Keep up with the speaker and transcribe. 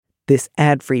This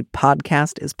ad-free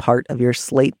podcast is part of your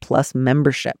Slate Plus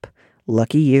membership.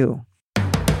 Lucky you.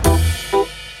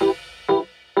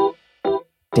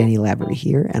 Danny Lavery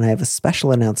here, and I have a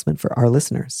special announcement for our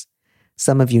listeners.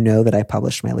 Some of you know that I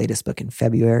published my latest book in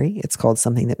February. It's called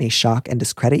Something That May Shock and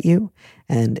Discredit You,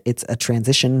 and it's a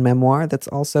transition memoir that's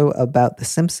also about The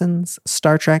Simpsons,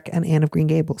 Star Trek, and Anne of Green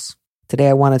Gables. Today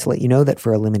I wanted to let you know that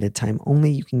for a limited time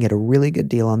only, you can get a really good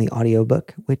deal on the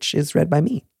audiobook, which is read by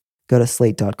me. Go to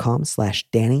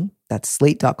slate.com/Danny. That's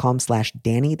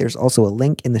slate.com/Danny. There's also a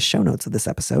link in the show notes of this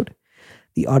episode.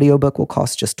 The audiobook will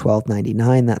cost just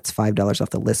 $12.99. That's $5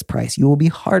 off the list price. You will be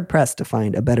hard-pressed to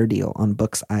find a better deal on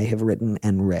books I have written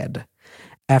and read.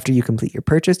 After you complete your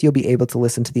purchase, you'll be able to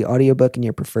listen to the audiobook in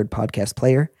your preferred podcast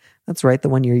player. That's right, the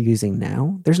one you're using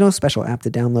now. There's no special app to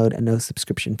download and no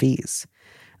subscription fees.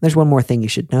 There's one more thing you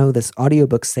should know. This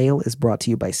audiobook sale is brought to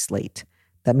you by Slate.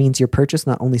 That means your purchase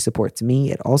not only supports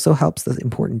me, it also helps the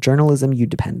important journalism you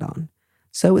depend on.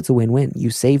 So it's a win-win.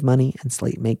 You save money and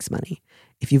Slate makes money.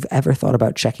 If you've ever thought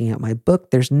about checking out my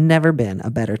book, there's never been a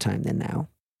better time than now.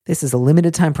 This is a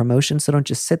limited time promotion, so don't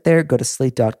just sit there. Go to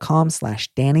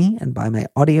slate.com/Danny and buy my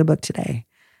audiobook today.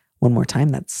 One more time,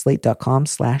 that's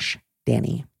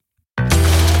slate.com/Danny.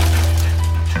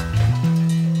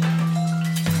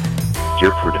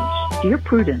 Dear Prudence. Dear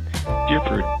Prudence. Dear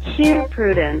Prudence. Dear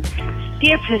Prudence.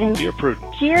 Dear Prudence. Dear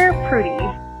Prudence. Dear Prudy.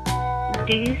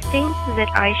 Do you think that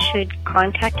I should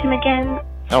contact him again?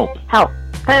 Help. Help.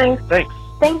 Thanks. Thanks.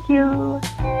 Thank you.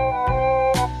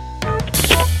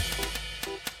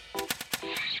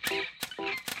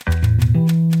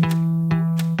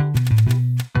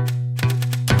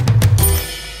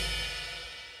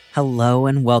 Hello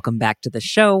and welcome back to the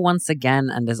show once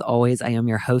again. And as always, I am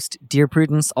your host, Dear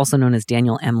Prudence, also known as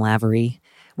Daniel M. Lavery.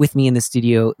 With me in the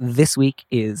studio this week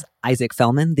is Isaac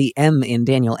Fellman. The M in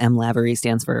Daniel M. Lavery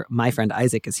stands for My Friend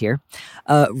Isaac is here.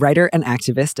 Writer and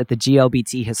activist at the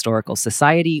GLBT Historical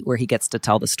Society, where he gets to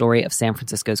tell the story of San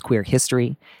Francisco's queer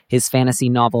history. His fantasy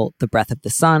novel, The Breath of the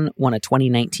Sun, won a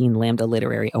 2019 Lambda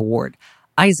Literary Award.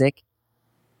 Isaac,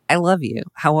 I love you.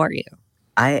 How are you?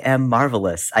 I am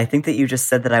marvelous. I think that you just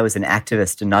said that I was an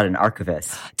activist and not an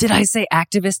archivist. Did I say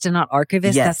activist and not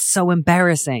archivist? Yes. That's so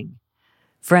embarrassing.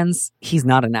 Friends, he's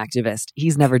not an activist.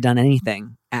 He's never done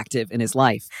anything active in his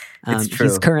life. It's true.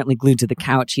 He's currently glued to the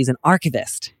couch. He's an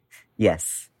archivist.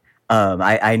 Yes.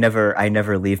 I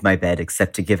never leave my bed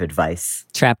except to give advice.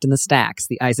 Trapped in the Stacks,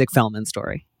 the Isaac Fellman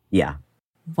story. Yeah.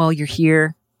 Well, you're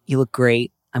here. You look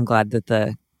great. I'm glad that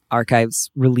the archives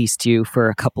released you for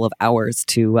a couple of hours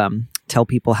to tell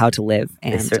people how to live.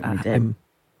 And They certainly did. I'm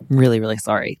really, really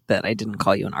sorry that I didn't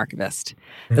call you an archivist.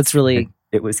 That's really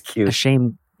It was cute. a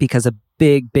shame because a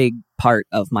big, big part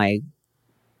of my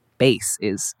base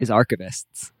is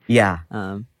archivists. Yeah.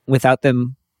 Without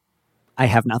them, I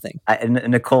have nothing.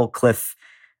 Nicole Cliff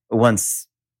once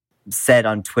said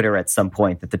on Twitter at some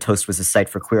point that the Toast was a site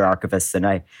for queer archivists, and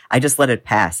I just let it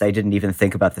pass. I didn't even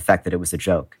think about the fact that it was a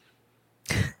joke.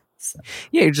 So.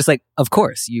 Yeah, you're just like, of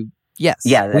course, yes.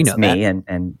 Yeah, we that's know me, that.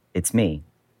 and it's me.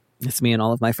 It's me and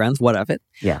all of my friends. What of it?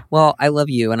 Yeah. Well, I love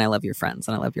you and I love your friends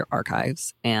and I love your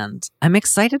archives. And I'm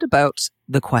excited about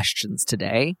the questions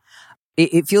today.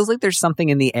 It feels like there's something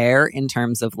in the air in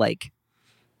terms of like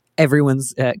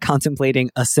everyone's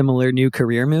contemplating a similar new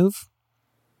career move.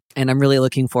 And I'm really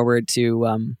looking forward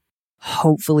to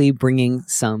hopefully bringing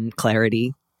some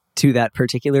clarity to that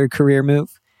particular career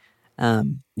move.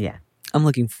 Yeah. I'm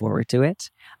looking forward to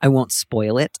it. I won't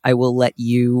spoil it. I will let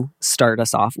you start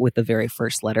us off with the very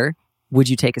first letter. Would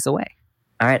you take us away?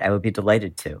 All right, I would be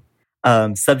delighted to.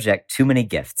 Subject, too many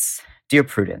gifts. Dear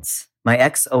Prudence, my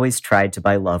ex always tried to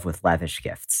buy love with lavish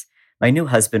gifts. My new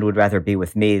husband would rather be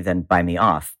with me than buy me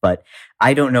off, but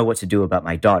I don't know what to do about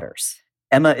my daughters.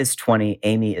 Emma is 20,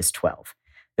 Amy is 12.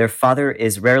 Their father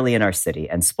is rarely in our city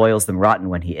and spoils them rotten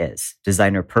when he is.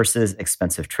 Designer purses,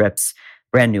 expensive trips,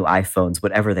 brand new iPhones,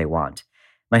 whatever they want.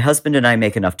 My husband and I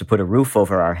make enough to put a roof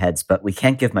over our heads, but we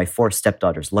can't give my 4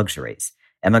 stepdaughters luxuries.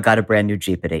 Emma got a brand new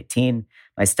Jeep at 18.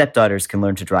 My stepdaughters can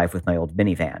learn to drive with my old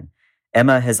minivan.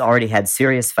 Emma has already had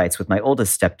serious fights with my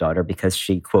oldest stepdaughter because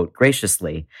she, quote,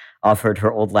 graciously offered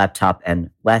her old laptop and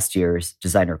last year's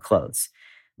designer clothes.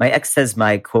 My ex says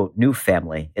my, quote, new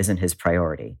family isn't his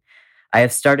priority. I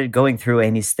have started going through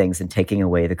Amy's things and taking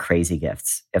away the crazy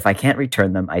gifts. If I can't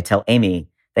return them, I tell Amy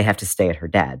they have to stay at her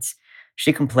dad's.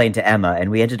 She complained to Emma,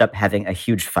 and we ended up having a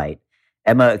huge fight.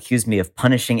 Emma accused me of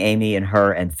punishing Amy and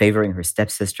her and favoring her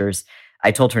stepsisters.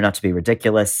 I told her not to be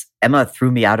ridiculous. Emma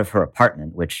threw me out of her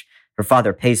apartment, which her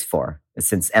father pays for,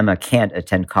 since Emma can't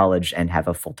attend college and have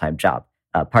a full-time job,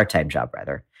 part-time job,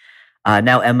 rather.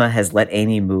 Now Emma has let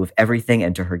Amy move everything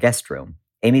into her guest room.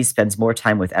 Amy spends more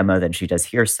time with Emma than she does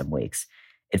here some weeks.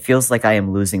 It feels like I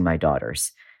am losing my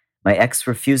daughters. My ex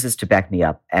refuses to back me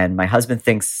up, and my husband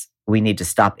thinks we need to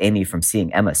stop Amy from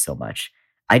seeing Emma so much.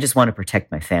 I just want to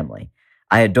protect my family.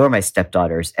 I adore my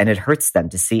stepdaughters, and it hurts them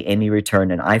to see Amy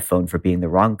return an iPhone for being the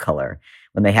wrong color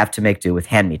when they have to make do with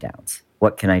hand-me-downs.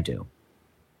 What can I do?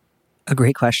 A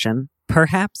great question.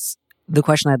 Perhaps the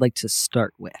question I'd like to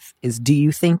start with is, do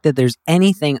you think that there's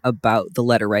anything about the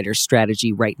letter writer's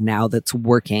strategy right now that's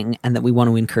working and that we want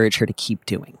to encourage her to keep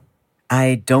doing?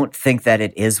 I don't think that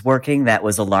it is working. That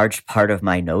was a large part of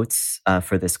my notes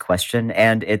for this question.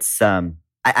 And it's,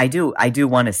 I do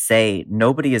want to say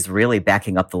nobody is really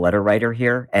backing up the letter writer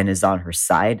here and is on her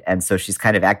side. And so she's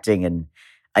kind of acting in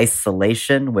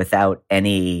isolation without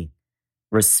any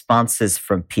responses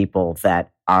from people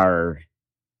that are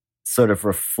sort of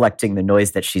reflecting the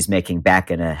noise that she's making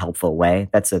back in a helpful way.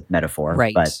 That's a metaphor.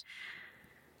 Right. But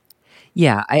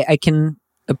yeah, I can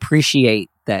appreciate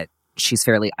that she's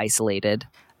fairly isolated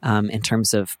in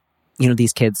terms of,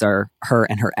 these kids are her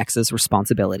and her ex's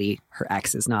responsibility. Her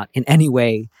ex is not in any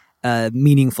way a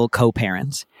meaningful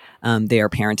co-parent. They are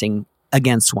parenting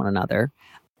against one another,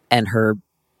 and her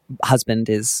husband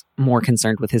is more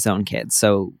concerned with his own kids.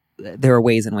 So there are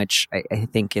ways in which I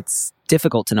think it's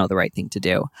difficult to know the right thing to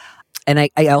do. And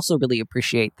I also really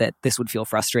appreciate that this would feel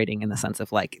frustrating in the sense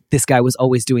of like, this guy was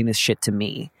always doing this shit to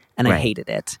me, and I hated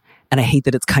it. And I hate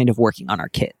that it's kind of working on our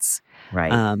kids.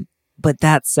 right. But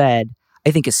that said,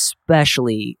 I think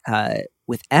especially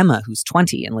with Emma, who's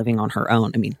 20 and living on her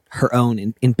own, I mean, her own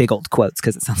in big old quotes,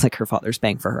 because it sounds like her father's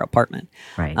paying for her apartment.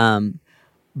 Right.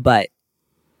 But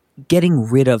getting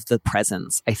rid of the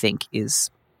presence, I think, is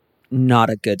not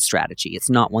a good strategy. It's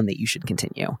not one that you should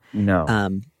continue.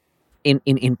 No.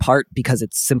 In part because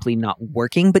it's simply not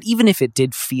working. But even if it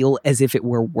did feel as if it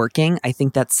were working, I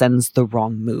think that sends the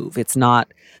wrong move. It's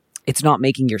not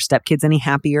making your stepkids any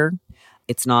happier.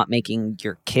 It's not making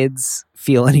your kids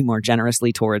feel any more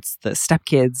generously towards the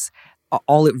stepkids.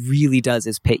 All it really does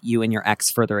is pit you and your ex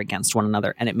further against one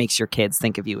another, and it makes your kids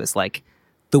think of you as like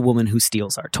the woman who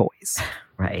steals our toys.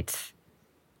 Right.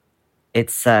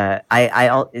 It's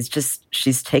it's just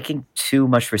she's taking too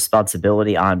much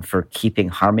responsibility on for keeping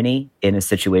harmony in a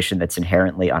situation that's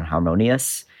inherently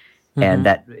unharmonious. Mm-hmm. And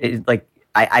that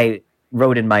I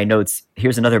wrote in my notes,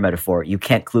 here's another metaphor. You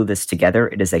can't glue this together.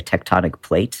 It is a tectonic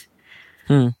plate.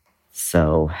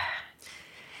 So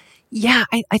yeah,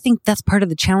 I think that's part of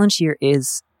the challenge here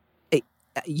is,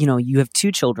 you have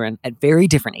two children at very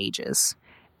different ages,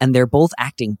 and they're both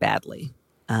acting badly.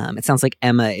 It sounds like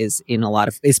Emma is in a lot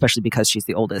of, especially because she's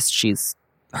the oldest,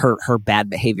 her bad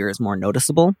behavior is more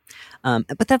noticeable.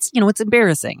 But that's, it's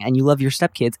embarrassing, and you love your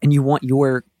stepkids, and you want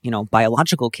your,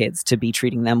 biological kids to be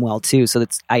treating them well too. So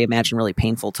that's, I imagine, really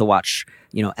painful to watch,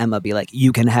 Emma be like,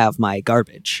 you can have my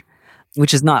garbage,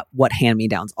 which is not what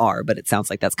hand-me-downs are, but it sounds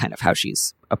like that's kind of how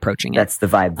she's approaching it. that's the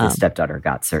vibe the stepdaughter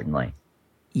got, certainly.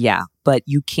 Yeah, but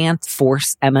you can't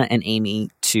force Emma and Amy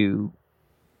to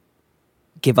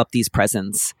give up these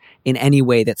presents in any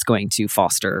way that's going to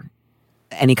foster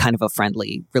any kind of a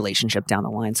friendly relationship down the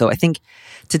line. So I think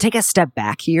to take a step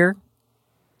back here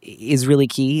is really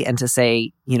key, and to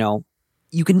say,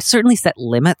 you can certainly set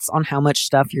limits on how much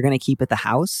stuff you're going to keep at the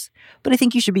house, but I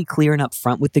think you should be clear and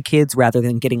upfront with the kids rather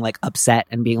than getting like upset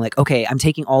and being like, okay, I'm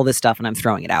taking all this stuff and I'm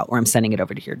throwing it out, or I'm sending it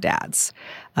over to your dad's.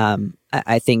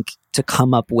 I think to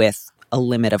come up with a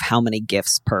limit of how many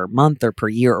gifts per month or per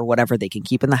year or whatever they can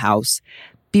keep in the house,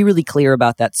 be really clear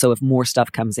about that. So if more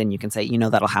stuff comes in, you can say,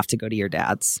 that'll have to go to your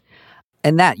dad's.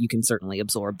 And that you can certainly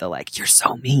absorb the like, you're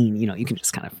so mean, you can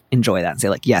just kind of enjoy that and say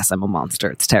like, yes, I'm a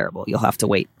monster. It's terrible. You'll have to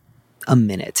wait a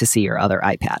minute to see your other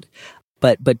iPad.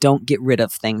 But don't get rid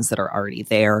of things that are already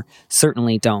there.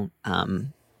 Certainly don't,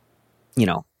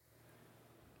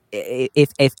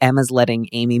 if Emma's letting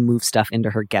Amy move stuff into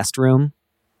her guest room,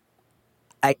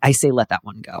 I say let that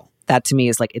one go. That to me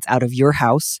is like, it's out of your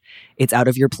house. It's out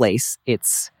of your place.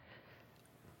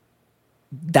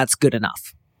 That's good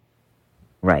enough.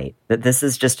 Right. That this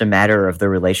is just a matter of the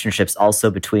relationships also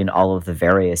between all of the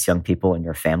various young people in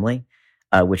your family,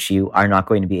 which you are not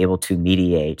going to be able to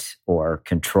mediate or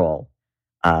control.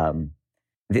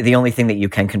 The only thing that you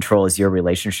can control is your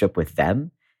relationship with them.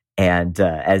 And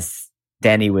as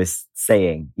Danny was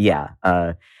saying, you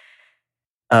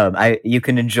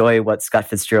can enjoy what Scott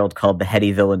Fitzgerald called the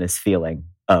heady villainous feeling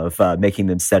of making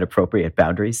them set appropriate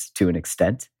boundaries to an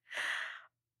extent.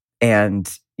 And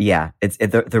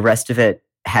the rest of it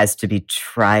has to be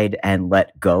tried and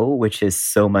let go, which is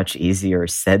so much easier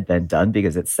said than done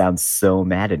because it sounds so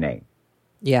maddening.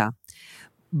 Yeah.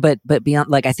 But beyond,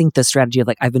 like, I think the strategy of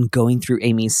like, I've been going through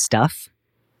Amy's stuff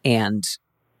and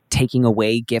taking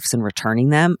away gifts and returning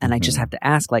them. And I just have to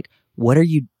ask, like, are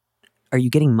you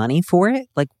getting money for it?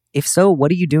 Like, if so, what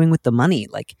are you doing with the money?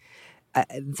 Like,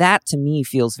 that to me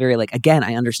feels very like, again,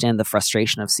 I understand the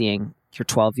frustration of seeing your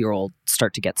 12-year-old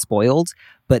start to get spoiled,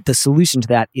 but the solution to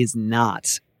that is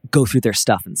not go through their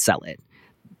stuff and sell it.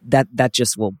 That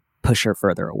just will push her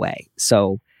further away.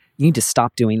 So you need to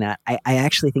stop doing that. I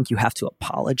actually think you have to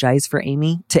apologize to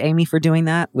Amy for doing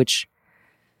that, which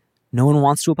no one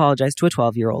wants to apologize to a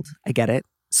 12-year-old. I get it.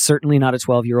 Certainly not a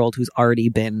 12-year-old who's already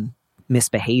been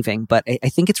misbehaving, but I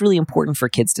think it's really important for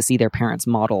kids to see their parents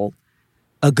model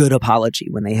a good apology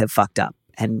when they have fucked up.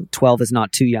 And 12 is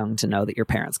not too young to know that your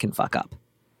parents can fuck up.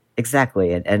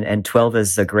 Exactly. And 12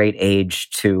 is a great age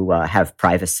to have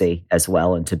privacy as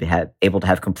well and to be able to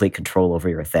have complete control over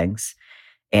your things.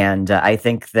 And I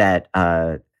think that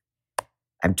I'm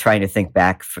trying to think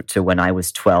back to when I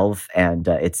was 12, and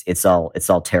it's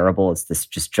all terrible. It's this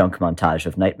just junk montage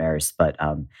of nightmares. But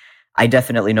I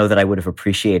definitely know that I would have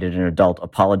appreciated an adult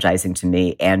apologizing to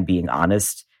me and being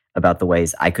honest about the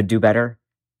ways I could do better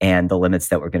and the limits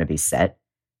that were going to be set.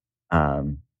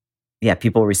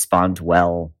 People respond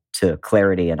well to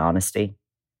clarity and honesty.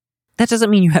 That doesn't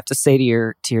mean you have to say to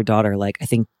your daughter, like, I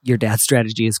think your dad's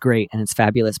strategy is great and it's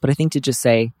fabulous. But I think to just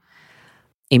say,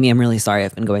 Amy, I'm really sorry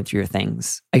I've been going through your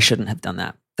things. I shouldn't have done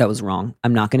that. That was wrong.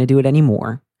 I'm not going to do it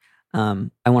anymore. I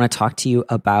want to talk to you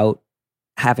about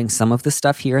having some of the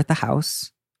stuff here at the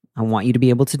house. I want you to be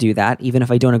able to do that. Even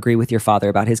if I don't agree with your father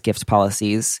about his gift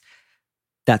policies,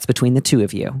 that's between the two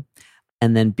of you.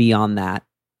 And then beyond that,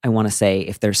 I want to say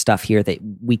if there's stuff here that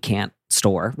we can't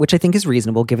store, which I think is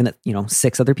reasonable given that,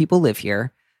 6 other people live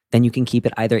here, then you can keep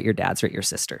it either at your dad's or at your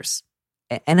sister's.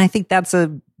 And I think that's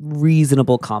a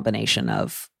reasonable combination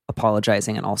of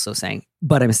apologizing and also saying,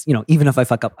 but I'm, even if I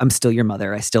fuck up, I'm still your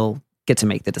mother. I still get to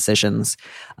make the decisions.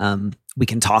 We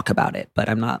can talk about it, but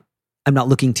I'm not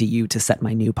looking to you to set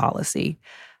my new policy.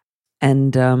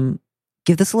 And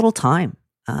give this a little time.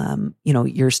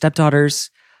 Your stepdaughters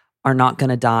are not going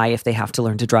to die if they have to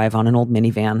learn to drive on an old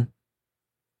minivan.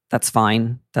 That's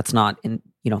fine. That's not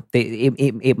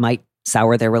it might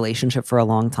sour their relationship for a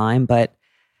long time, but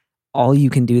all you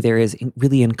can do there is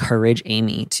really encourage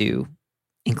Amy to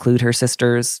include her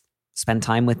sisters, spend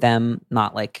time with them,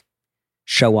 not like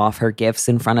show off her gifts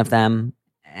in front of them.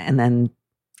 And then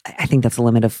I think that's the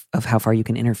limit of how far you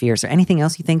can interfere. Is there anything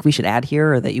else you think we should add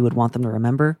here or that you would want them to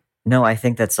remember? No, I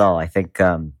think that's all. I think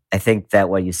that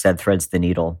what you said threads the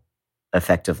needle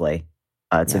effectively.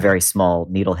 It's a very small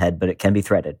needlehead, but it can be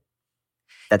threaded.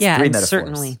 That's 3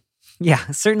 metaphors.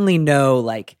 Certainly no,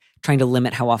 like, trying to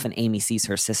limit how often Amy sees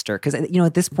her sister. Because,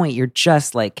 at this point, you're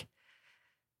just like,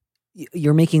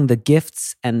 you're making the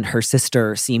gifts and her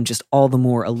sister seem just all the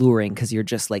more alluring because you're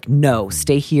just like, no,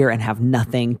 stay here and have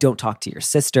nothing. Don't talk to your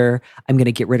sister. I'm going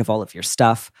to get rid of all of your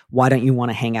stuff. Why don't you want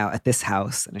to hang out at this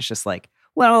house? And it's just like,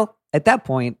 well, at that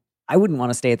point, I wouldn't want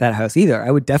to stay at that house either. I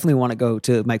would definitely want to go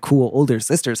to my cool older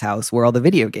sister's house where all the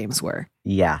video games were.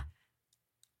 Yeah.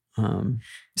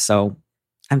 So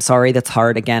I'm sorry that's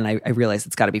hard. Again, I realize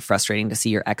it's got to be frustrating to see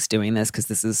your ex doing this because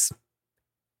this is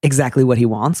exactly what he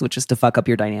wants, which is to fuck up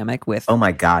your dynamic with. Oh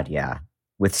my God, yeah.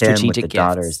 With him, with the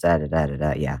daughters,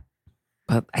 yeah.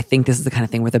 But I think this is the kind of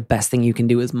thing where the best thing you can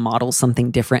do is model something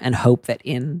different and hope that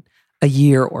in a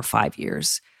year or 5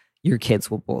 years, your kids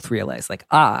will both realize like,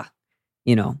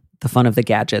 the fun of the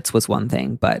gadgets was one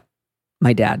thing, but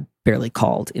my dad barely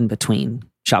called in between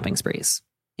shopping sprees.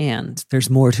 And there's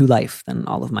more to life than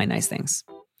all of my nice things.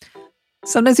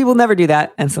 Sometimes people never do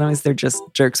that. And sometimes they're just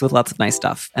jerks with lots of nice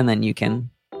stuff. And then you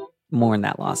can mourn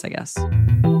that loss, I guess.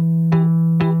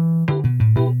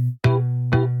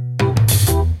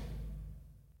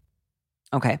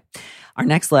 Okay. Our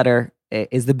next letter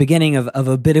is the beginning of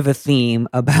a bit of a theme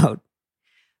about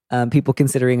people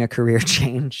considering a career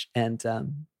change. And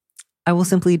I will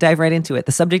simply dive right into it.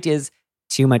 The subject is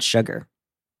too much sugar.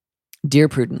 Dear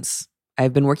Prudence,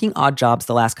 I've been working odd jobs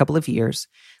the last couple of years,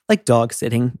 like dog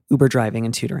sitting, Uber driving,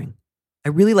 and tutoring. I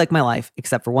really like my life,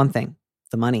 except for one thing,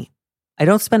 the money. I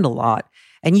don't spend a lot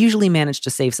and usually manage to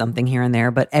save something here and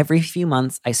there, but every few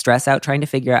months I stress out trying to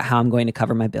figure out how I'm going to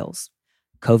cover my bills.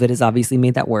 COVID has obviously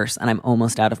made that worse, and I'm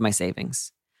almost out of my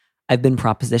savings. I've been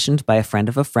propositioned by a friend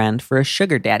of a friend for a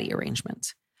sugar daddy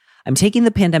arrangement. I'm taking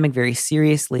the pandemic very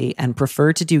seriously and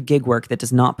prefer to do gig work that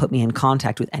does not put me in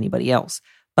contact with anybody else.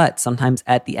 But sometimes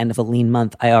at the end of a lean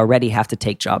month, I already have to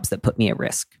take jobs that put me at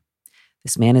risk.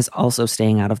 This man is also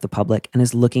staying out of the public and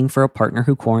is looking for a partner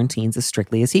who quarantines as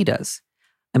strictly as he does.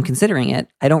 I'm considering it.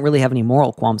 I don't really have any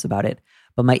moral qualms about it.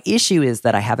 But my issue is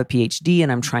that I have a PhD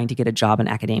and I'm trying to get a job in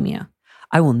academia.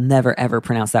 I will never, ever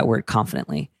pronounce that word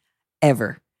confidently.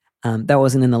 Ever. That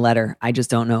wasn't in the letter. I just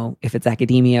don't know if it's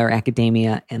academia or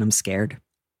academia, and I'm scared.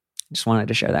 I just wanted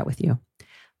to share that with you.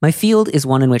 My field is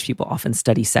one in which people often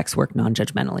study sex work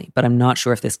non-judgmentally, but I'm not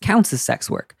sure if this counts as sex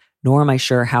work, nor am I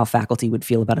sure how faculty would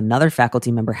feel about another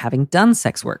faculty member having done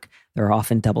sex work. There are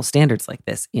often double standards like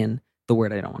this in the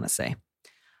word I don't want to say.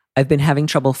 I've been having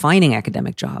trouble finding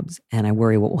academic jobs, and I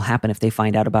worry what will happen if they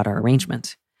find out about our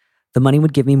arrangement. The money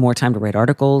would give me more time to write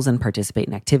articles and participate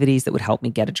in activities that would help me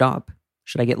get a job.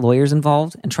 Should I get lawyers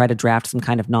involved and try to draft some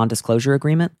kind of non-disclosure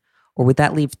agreement? Or would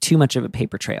that leave too much of a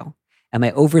paper trail? Am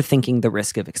I overthinking the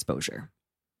risk of exposure?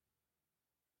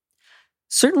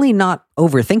 Certainly not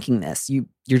overthinking this.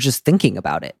 You're just thinking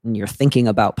about it, and you're thinking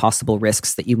about possible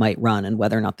risks that you might run and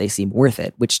whether or not they seem worth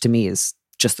it, which to me is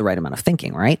just the right amount of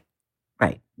thinking, right?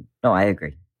 Right. No, I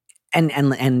agree.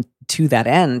 And to that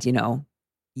end,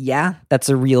 yeah, that's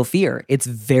a real fear. It's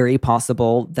very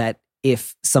possible that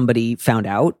if somebody found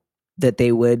out, that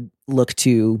they would look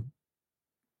to,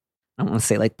 I don't want to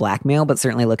say like blackmail, but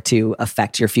certainly look to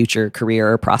affect your future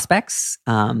career or prospects.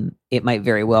 It might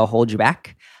very well hold you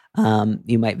back.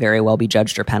 You might very well be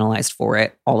judged or penalized for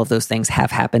it. All of those things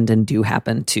have happened and do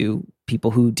happen to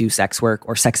people who do sex work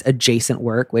or sex adjacent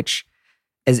work, which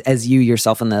as you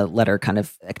yourself in the letter kind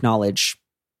of acknowledge,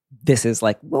 this is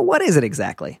like, well, what is it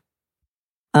exactly?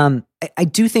 I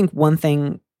do think one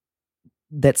thing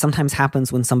that sometimes happens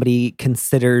when somebody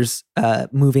considers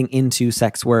moving into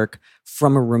sex work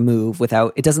from a remove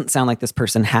without, it doesn't sound like this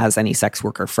person has any sex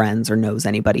worker friends or knows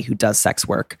anybody who does sex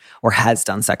work or has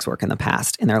done sex work in the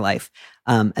past in their life.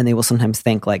 And they will sometimes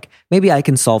think like, maybe I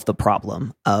can solve the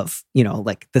problem of,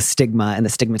 like the stigma and the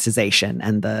stigmatization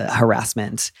and the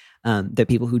harassment that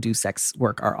people who do sex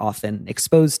work are often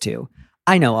exposed to.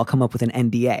 I know I'll come up with an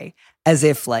NDA, as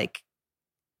if like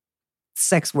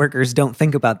sex workers don't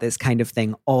think about this kind of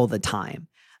thing all the time.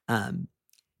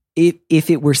 If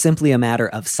it were simply a matter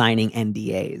of signing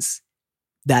NDAs,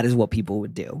 that is what people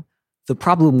would do. The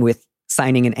problem with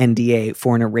signing an NDA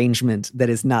for an arrangement that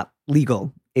is not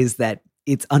legal is that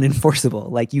it's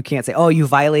unenforceable. Like you can't say, oh, you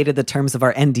violated the terms of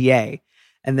our NDA,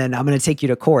 and then I'm going to take you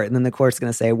to court. And then the court's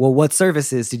going to say, well, what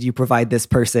services did you provide this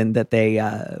person that they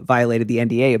violated the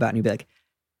NDA about? And you'd be like,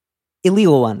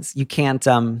 illegal ones. You can't,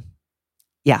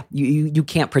 you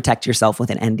can't protect yourself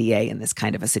with an NDA in this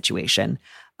kind of a situation.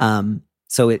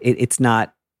 So it's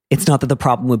not that the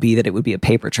problem would be that it would be a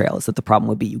paper trail. It's that the problem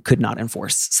would be you could not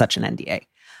enforce such an NDA.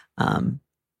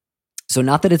 So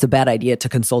not that it's a bad idea to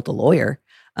consult a lawyer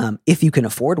if you can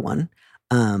afford one,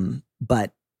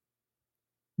 but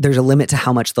there's a limit to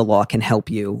how much the law can help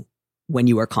you when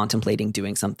you are contemplating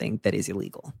doing something that is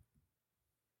illegal.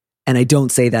 And I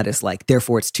don't say that as like,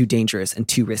 therefore it's too dangerous and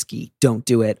too risky. Don't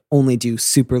do it. Only do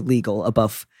super legal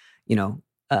above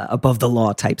the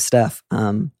law type stuff.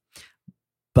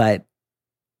 But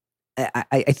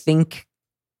I think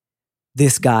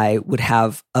this guy would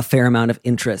have a fair amount of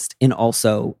interest in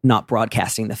also not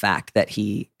broadcasting the fact that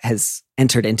he has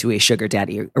entered into a sugar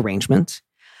daddy arrangement.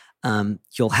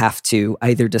 You'll have to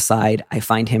either decide, I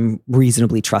find him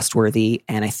reasonably trustworthy,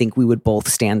 and I think we would both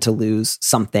stand to lose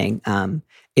something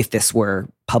if this were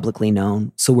publicly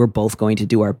known. So we're both going to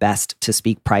do our best to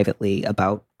speak privately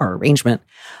about our arrangement.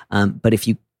 But if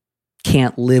you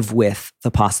can't live with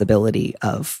the possibility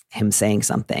of him saying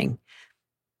something,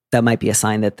 that might be a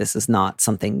sign that this is not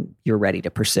something you're ready to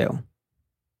pursue.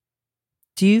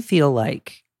 Do you feel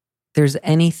like there's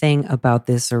anything about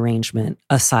this arrangement,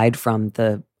 aside from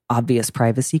the obvious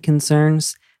privacy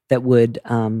concerns, that would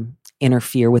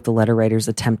interfere with the letter writer's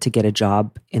attempt to get a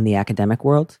job in the academic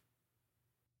world?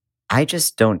 I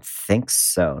just don't think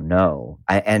so, no.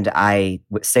 I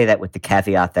would say that with the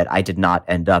caveat that I did not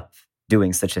end up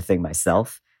doing such a thing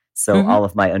myself. So all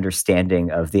of my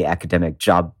understanding of the academic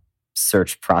job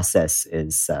search process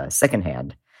is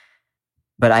secondhand.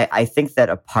 But I think that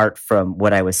apart from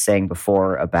what I was saying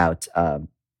before about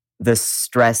the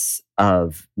stress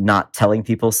of not telling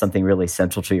people something really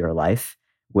central to your life,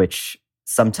 which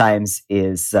sometimes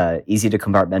is easy to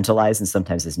compartmentalize and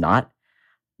sometimes is not.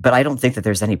 But I don't think that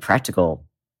there's any practical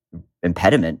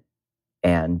impediment.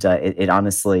 And it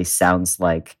honestly sounds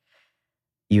like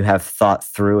you have thought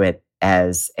through it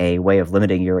as a way of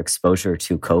limiting your exposure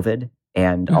to COVID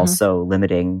and also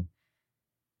limiting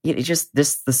just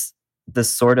this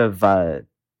sort of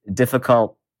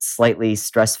difficult, slightly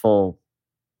stressful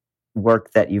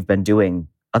work that you've been doing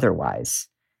otherwise.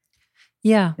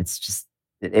 Yeah. It's just,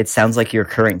 it sounds like your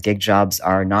current gig jobs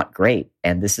are not great,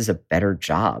 and this is a better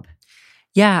job.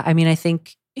 Yeah, I mean, I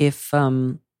think if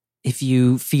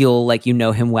you feel like you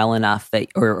know him well enough that,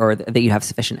 or that you have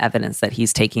sufficient evidence that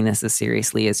he's taking this as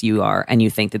seriously as you are, and you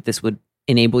think that this would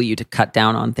enable you to cut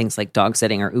down on things like dog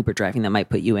sitting or Uber driving that might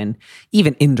put you in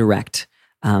even indirect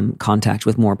contact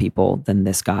with more people than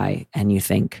this guy. And you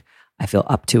think, I feel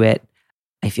up to it.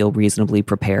 I feel reasonably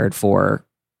prepared for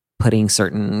putting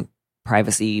certain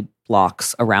privacy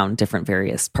blocks around different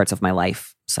various parts of my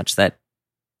life such that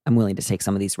I'm willing to take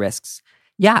some of these risks.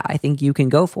 Yeah, I think you can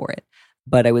go for it.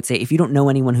 But I would say if you don't know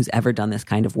anyone who's ever done this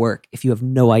kind of work, if you have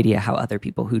no idea how other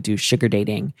people who do sugar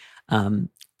dating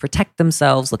protect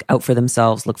themselves, look out for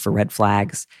themselves, look for red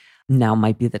flags, now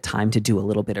might be the time to do a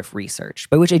little bit of research.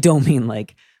 By which I don't mean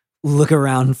like look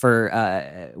around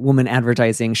for woman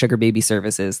advertising sugar baby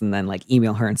services and then like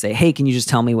email her and say, hey, can you just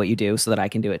tell me what you do so that I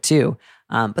can do it too?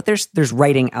 But there's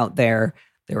writing out there.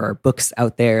 There are books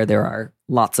out there. There are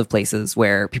lots of places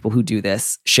where people who do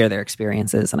this share their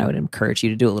experiences. And I would encourage you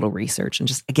to do a little research and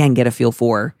just, again, get a feel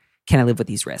for, can I live with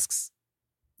these risks?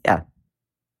 Yeah.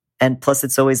 And plus,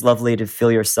 it's always lovely to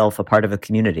feel yourself a part of a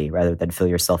community rather than feel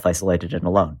yourself isolated and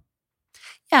alone.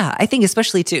 Yeah, I think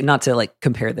especially to, not to like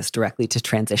compare this directly to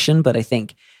transition, but I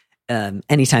think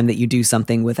anytime that you do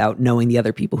something without knowing the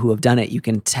other people who have done it, you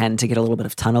can tend to get a little bit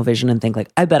of tunnel vision and think like,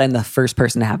 I bet I'm the first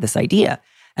person to have this idea.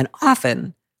 And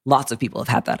often lots of people have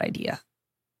had that idea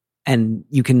and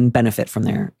you can benefit from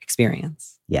their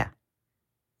experience. Yeah.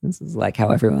 This is like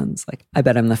how everyone's like, I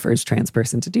bet I'm the first trans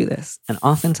person to do this. And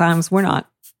oftentimes we're not.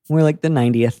 We're like the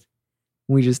 90th.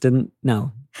 We just didn't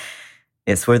know.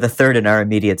 Yes, we're the third in our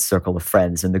immediate circle of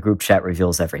friends and the group chat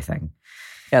reveals everything.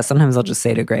 Yeah, sometimes I'll just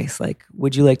say to Grace, like,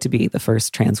 would you like to be the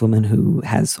first trans woman who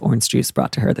has orange juice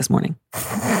brought to her this morning?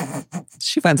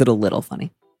 She finds it a little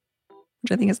funny,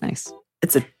 which I think is nice.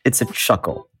 It's a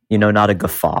chuckle, not a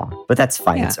guffaw, but that's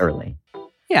fine. Yeah. It's early.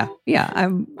 Yeah,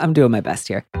 I'm doing my best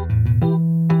here.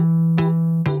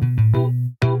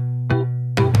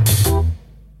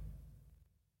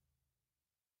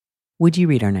 Would you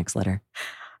read our next letter?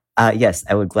 Yes,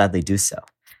 I would gladly do so.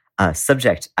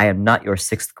 Subject, I am not your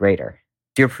sixth grader.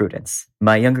 Dear Prudence,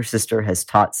 my younger sister has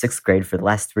taught sixth grade for the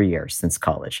last 3 years since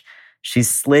college. She's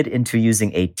slid into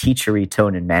using a teachery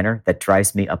tone and manner that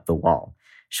drives me up the wall.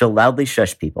 She'll loudly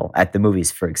shush people, at the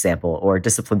movies, for example, or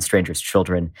discipline strangers'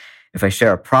 children. If I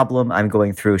share a problem I'm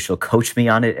going through, she'll coach me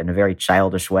on it in a very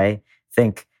childish way.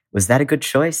 Think, was that a good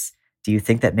choice? Do you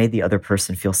think that made the other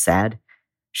person feel sad?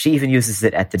 She even uses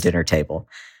it at the dinner table.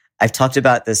 I've talked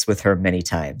about this with her many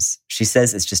times. She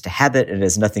says it's just a habit and it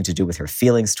has nothing to do with her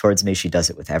feelings towards me. She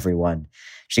does it with everyone.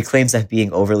 She claims I'm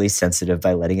being overly sensitive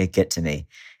by letting it get to me.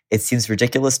 It seems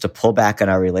ridiculous to pull back on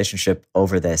our relationship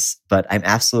over this, but I'm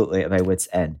absolutely at my wit's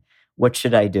end. What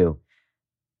should I do?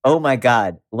 Oh my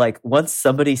God. Like once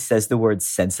somebody says the word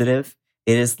sensitive,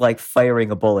 it is like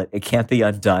firing a bullet. It can't be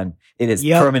undone. It is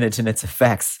permanent in its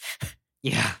effects.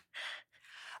 Yeah.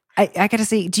 I gotta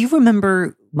say, do you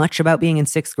remember much about being in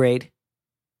sixth grade?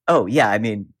 Oh, yeah. I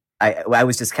mean, I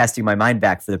was just casting my mind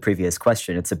back for the previous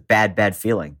question. It's a bad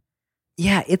feeling.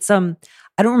 Yeah, it's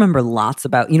I don't remember lots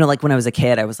about, like when I was a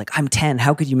kid, I was like, I'm 10.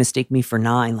 How could you mistake me for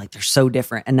 9? Like they're so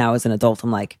different. And now as an adult,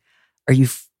 I'm like, are you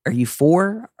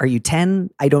 4? Are you 10?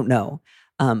 I don't know.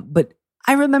 But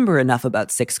I remember enough about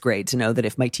sixth grade to know that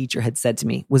if my teacher had said to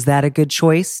me, was that a good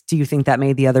choice? Do you think that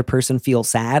made the other person feel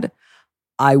sad?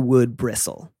 I would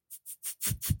bristle.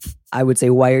 I would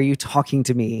say, why are you talking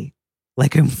to me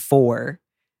like I'm 4?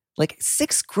 Like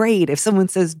sixth grade, if someone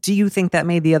says, do you think that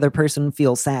made the other person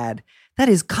feel sad? That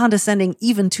is condescending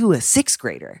even to a sixth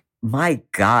grader. My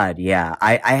God, yeah.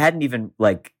 I hadn't even,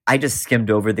 I just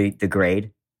skimmed over the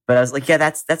grade. But I was like, yeah,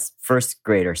 that's first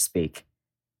grader speak.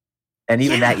 And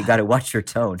even that, you got to watch your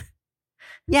tone.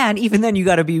 Yeah, and even then, you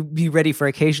got to be ready for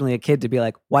occasionally a kid to be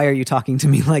like, why are you talking to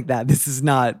me like that? This is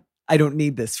not, I don't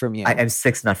need this from you. I'm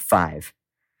 6, not 5.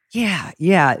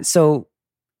 Yeah. So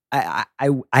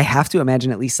I have to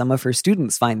imagine at least some of her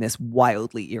students find this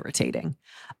wildly irritating.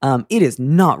 It is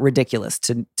not ridiculous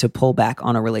to pull back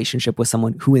on a relationship with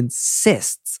someone who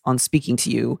insists on speaking to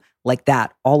you like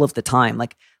that all of the time,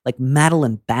 like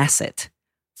Madeline Bassett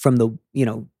from the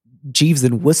Jeeves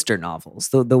and Wooster novels,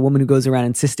 the woman who goes around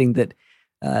insisting that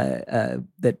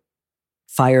that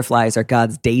fireflies are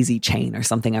God's daisy chain or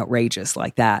something outrageous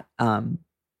like that.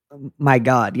 My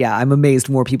God, yeah, I'm amazed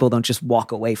more people don't just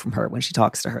walk away from her when she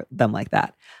talks to them like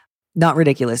that. Not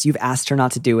ridiculous. You've asked her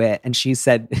not to do it, and she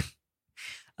said,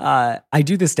 I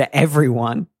do this to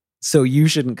everyone, so you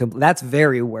shouldn't That's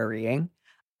very worrying.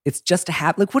 It's just a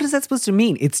habit. Like, what is that supposed to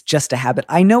mean? It's just a habit.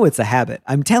 I know it's a habit.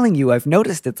 I'm telling you, I've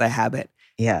noticed it's a habit.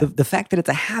 Yeah. The fact that it's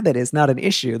a habit is not an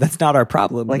issue. That's not our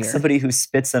problem like here. Somebody who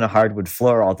spits on a hardwood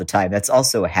floor all the time, that's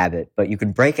also a habit, but you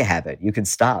can break a habit. You can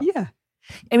stop. Yeah.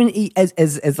 I mean, as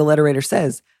the letter writer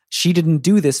says, she didn't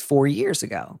do this 4 years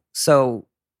ago. So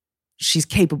she's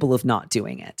capable of not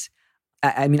doing it.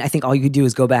 I mean, I think all you could do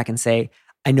is go back and say,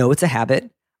 I know it's a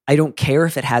habit. I don't care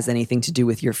if it has anything to do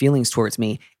with your feelings towards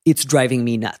me. It's driving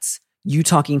me nuts. You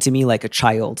talking to me like a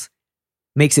child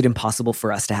makes it impossible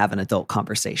for us to have an adult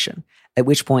conversation. At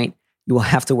which point, you will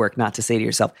have to work not to say to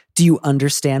yourself, do you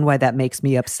understand why that makes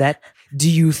me upset? Do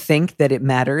you think that it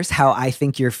matters how I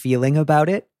think you're feeling about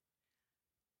it?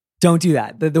 Don't do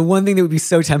that. The one thing that would be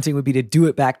so tempting would be to do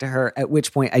it back to her, at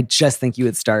which point I just think you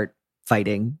would start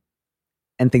fighting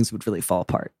and things would really fall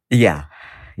apart. Yeah.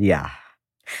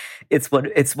 It's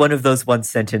one of those one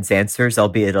sentence answers,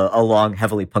 albeit a long,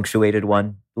 heavily punctuated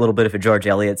one, a little bit of a George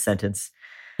Eliot sentence.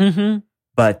 Mm-hmm.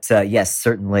 But yes,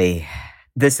 certainly,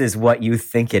 this is what you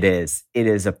think it is. It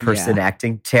is a person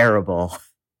acting terrible.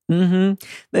 Mm-hmm.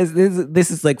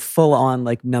 This is like full on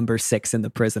like number 6 in The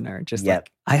Prisoner. Just like,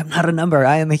 I am not a number.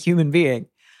 I am a human being.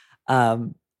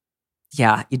 You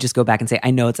just go back and say,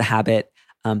 I know it's a habit.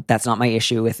 That's not my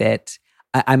issue with it.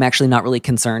 I'm actually not really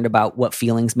concerned about what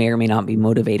feelings may or may not be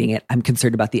motivating it. I'm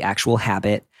concerned about the actual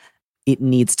habit. It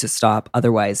needs to stop.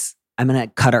 Otherwise, I'm going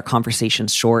to cut our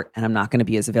conversations short and I'm not going to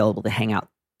be as available to hang out.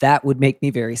 That would make me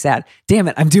very sad. Damn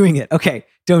it, I'm doing it. Okay,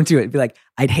 don't do it. Be like,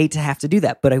 I'd hate to have to do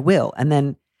that, but I will. And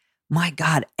then, my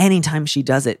God, anytime she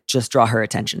does it, just draw her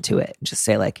attention to it and just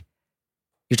say like,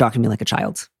 you're talking to me like a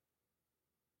child.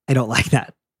 I don't like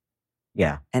that.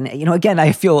 Yeah. And, again,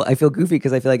 I feel goofy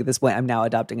because I feel like at this point I'm now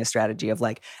adopting a strategy of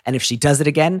like, and if she does it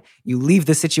again, you leave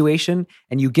the situation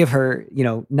and you give her,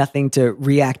 nothing to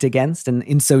react against. And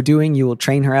in so doing, you will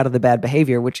train her out of the bad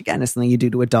behavior, which again is something you do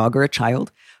to a dog or a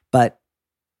child. But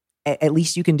at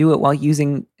least you can do it while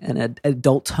using an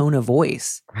adult tone of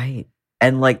voice. Right.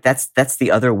 And like, that's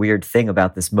the other weird thing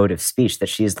about this mode of speech, that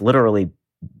she is literally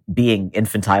being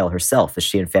infantile herself as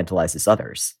she infantilizes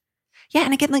others. Yeah,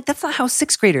 and again, like that's not how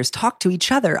 6th graders talk to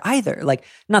each other either. Like,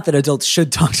 not that adults should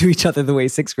talk to each other the way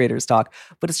 6th graders talk,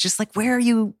 but it's just like, where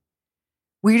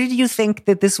did you think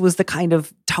that this was the kind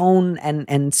of tone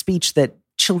and speech that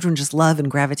children just love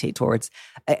and gravitate towards?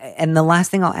 And the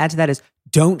last thing I'll add to that is,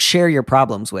 don't share your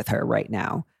problems with her right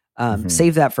now.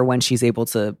 Save that for when she's able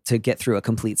to get through a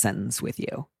complete sentence with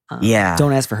you.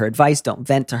 Don't ask for her advice. Don't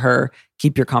vent to her.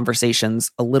 Keep your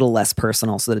conversations a little less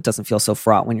personal so that it doesn't feel so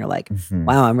fraught when you're like,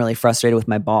 wow, I'm really frustrated with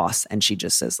my boss. And she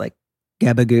just says like,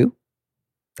 gabagoo.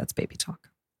 That's baby talk.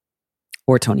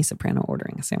 Or Tony Soprano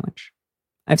ordering a sandwich.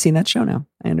 I've seen that show now.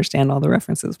 I understand all the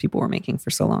references people were making for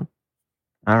so long.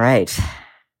 All right.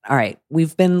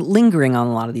 We've been lingering on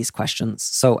a lot of these questions.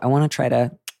 So I want to try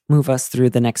to move us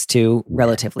through the next 2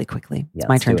 relatively quickly. It's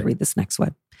my turn to read this next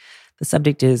one. The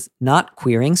subject is not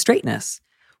queering straightness,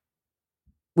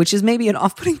 which is maybe an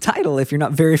off-putting title if you're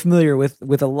not very familiar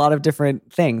with a lot of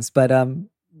different things, but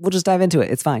we'll just dive into it.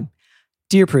 It's fine.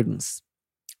 Dear Prudence,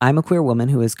 I'm a queer woman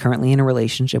who is currently in a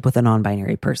relationship with a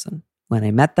non-binary person. When I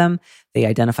met them, they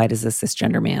identified as a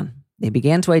cisgender man. They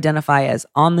began to identify as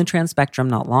on the trans spectrum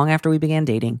not long after we began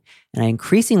dating, and I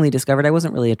increasingly discovered I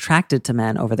wasn't really attracted to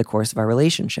men over the course of our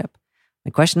relationship.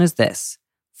 My question is this.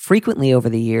 Frequently over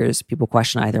the years, people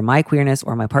question either my queerness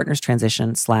or my partner's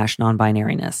transition /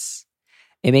 non-binariness.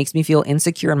 It makes me feel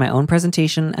insecure in my own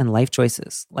presentation and life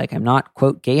choices, like I'm not,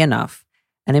 quote, gay enough.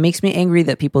 And it makes me angry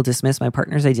that people dismiss my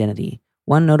partner's identity.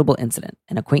 One notable incident,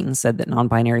 an acquaintance said that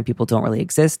non-binary people don't really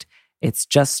exist. It's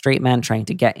just straight men trying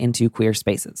to get into queer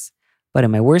spaces. But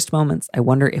in my worst moments, I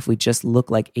wonder if we just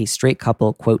look like a straight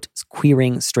couple, quote,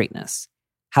 queering straightness.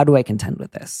 How do I contend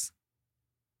with this?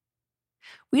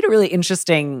 We had a really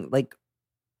interesting, like,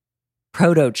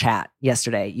 proto chat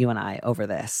yesterday, you and I, over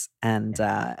this. And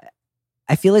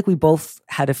I feel like we both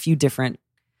had a few different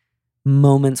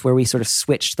moments where we sort of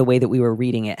switched the way that we were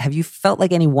reading it. Have you felt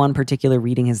like any one particular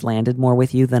reading has landed more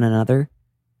with you than another?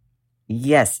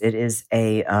 Yes, it is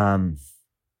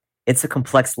it's a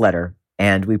complex letter,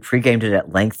 and we pre-gamed it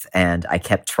at length, and I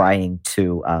kept trying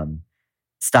to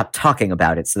stop talking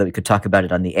about it so that we could talk about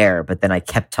it on the air, but then I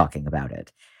kept talking about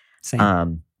it.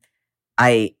 Same.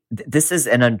 This is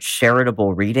an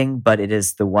uncharitable reading, but it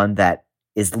is the one that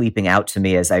is leaping out to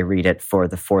me as I read it for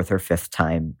the 4th or 5th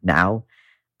time now.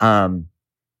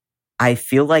 I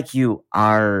feel like you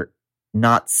are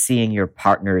not seeing your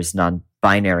partner's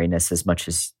non-binariness as much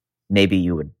as maybe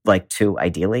you would like to,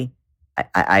 ideally.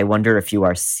 I wonder if you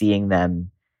are seeing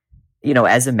them,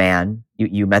 as a man.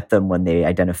 You met them when they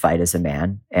identified as a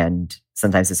man, and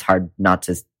sometimes it's hard not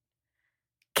to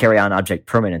carry on object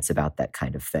permanence about that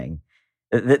kind of thing.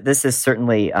 This is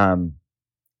certainly, I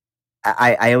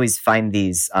always find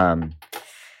these, I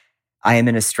am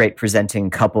in a straight presenting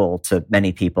couple to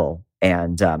many people,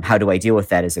 and how do I deal with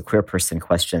that as a queer person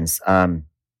questions.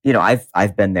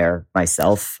 I've been there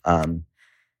myself.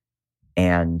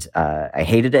 And I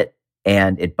hated it,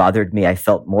 and it bothered me. I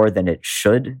felt more than it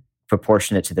should,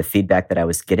 proportionate to the feedback that I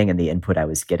was getting and the input I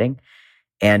was getting.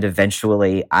 And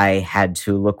eventually I had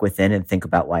to look within and think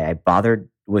about why I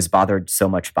was bothered so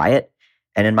much by it.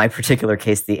 And in my particular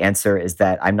case, the answer is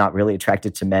that I'm not really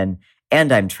attracted to men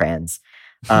and I'm trans,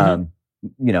 as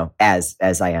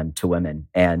I am to women.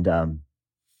 And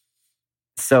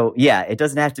so, yeah, it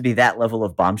doesn't have to be that level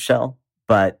of bombshell,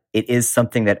 but it is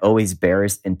something that always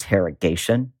bears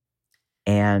interrogation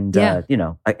and,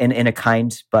 in a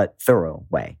kind but thorough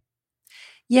way.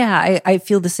 Yeah, I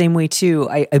feel the same way too.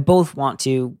 I both want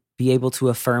to be able to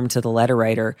affirm to the letter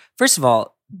writer, first of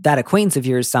all, that acquaintance of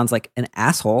yours sounds like an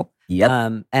asshole.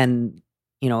 Yep. And,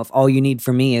 if all you need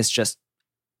from me is just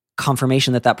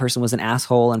confirmation that person was an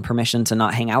asshole and permission to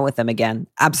not hang out with them again,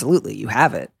 absolutely, you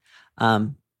have it.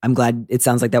 I'm glad it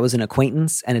sounds like that was an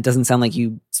acquaintance and it doesn't sound like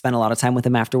you spent a lot of time with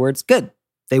them afterwards. Good.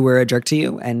 They were a jerk to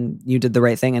you and you did the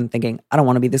right thing and thinking, I don't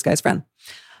want to be this guy's friend.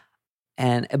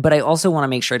 But I also want to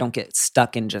make sure I don't get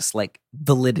stuck in just like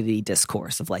validity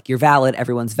discourse of like, you're valid,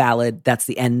 everyone's valid. That's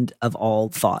the end of all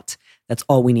thought. That's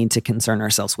all we need to concern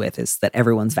ourselves with is that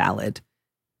everyone's valid.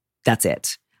 That's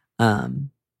it.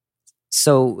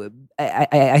 So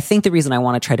I think the reason I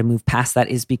want to try to move past that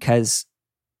is because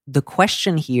the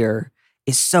question here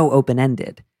is so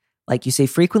open-ended. Like you say,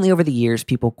 frequently over the years,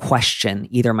 people question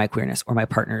either my queerness or my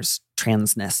partner's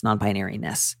transness,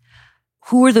 non-binariness.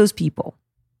 Who are those people?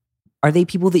 Are they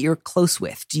people that you're close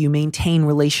with? Do you maintain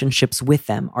relationships with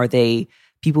them? Are they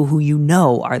people who you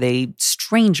know? Are they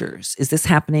strangers? Is this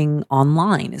happening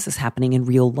online? Is this happening in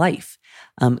real life?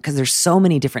 Because there's so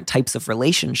many different types of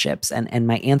relationships, and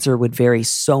my answer would vary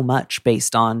so much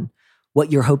based on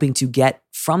what you're hoping to get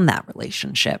from that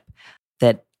relationship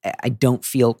that I don't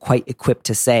feel quite equipped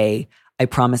to say, I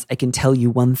promise I can tell you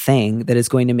one thing that is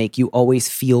going to make you always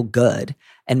feel good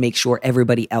and make sure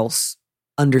everybody else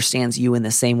understands you in the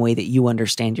same way that you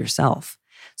understand yourself.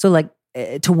 So like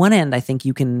to one end, I think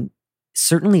you can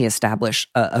certainly establish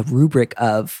a rubric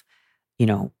of,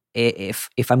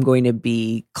 if I'm going to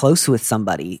be close with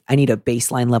somebody, I need a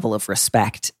baseline level of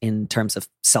respect in terms of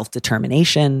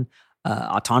self-determination,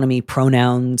 autonomy,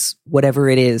 pronouns, whatever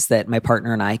it is that my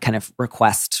partner and I kind of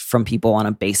request from people on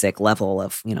a basic level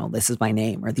of, this is my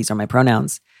name or these are my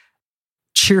pronouns.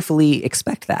 Cheerfully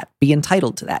expect that, be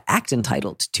entitled to that, act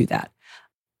entitled to that.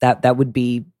 That would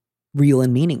be real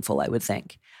and meaningful, I would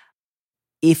think.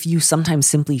 If you sometimes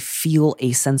simply feel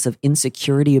a sense of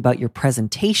insecurity about your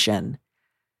presentation,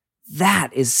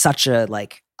 that is such a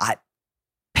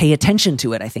pay attention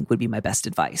to it, I think would be my best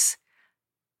advice.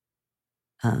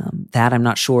 That I'm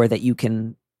not sure that you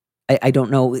can, I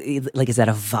don't know, like, is that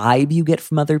a vibe you get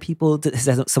from other people?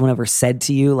 Has someone ever said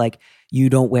to you, like, you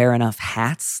don't wear enough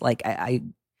hats? Like, I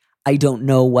don't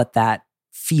know what that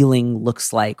feeling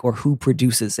looks like or who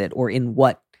produces it or in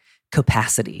what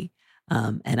capacity.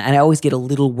 And I always get a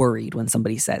little worried when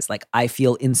somebody says, like, I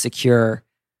feel insecure.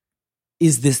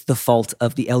 Is this the fault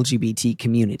of the LGBT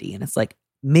community? And it's like,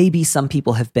 maybe some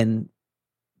people have been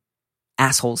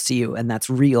assholes to you and that's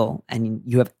real and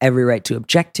you have every right to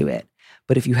object to it.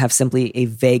 But if you have simply a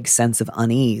vague sense of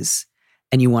unease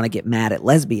and you want to get mad at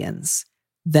lesbians,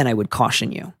 then I would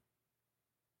caution you.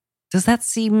 Does that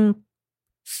seem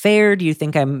fair? Do you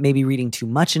think I'm maybe reading too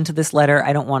much into this letter?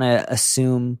 I don't want to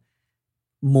assume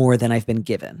more than I've been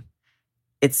given.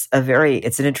 It's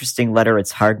an interesting letter.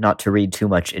 It's hard not to read too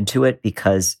much into it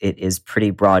because it is pretty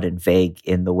broad and vague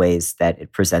in the ways that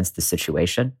it presents the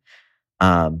situation.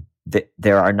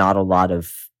 There are not a lot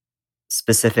of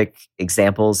specific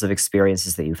examples of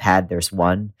experiences that you've had. There's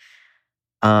one.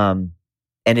 And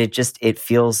it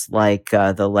feels like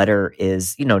the letter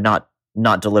is,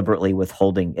 not deliberately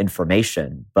withholding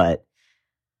information, but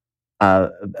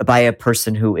by a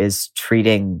person who is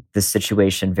treating the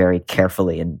situation very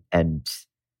carefully and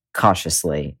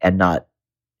cautiously and not,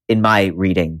 in my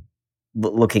reading,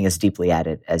 looking as deeply at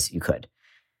it as you could.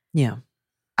 Yeah.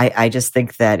 I just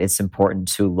think that it's important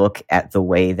to look at the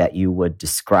way that you would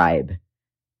describe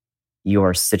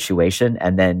your situation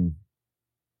and then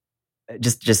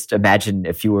just imagine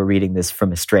if you were reading this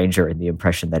from a stranger and the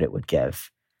impression that it would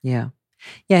give. Yeah.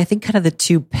 Yeah, I think kind of the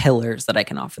two pillars that I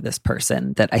can offer this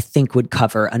person that I think would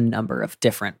cover a number of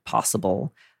different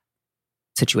possible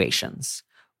situations.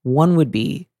 One would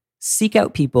be seek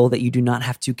out people that you do not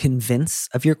have to convince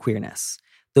of your queerness.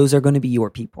 Those are going to be your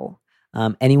people.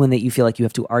 Anyone that you feel like you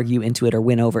have to argue into it or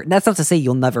win over. And that's not to say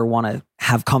you'll never want to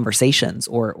have conversations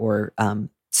or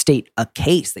state a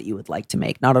case that you would like to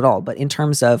make. Not at all. But in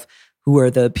terms of who are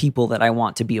the people that I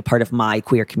want to be a part of my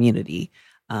queer community,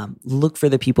 look for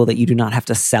the people that you do not have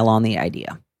to sell on the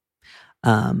idea.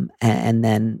 And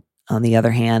then On the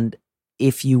other hand,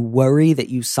 if you worry that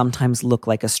you sometimes look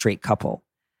like a straight couple,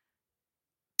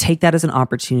 take that as an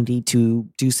opportunity to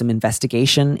do some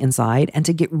investigation inside and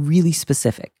to get really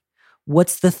specific.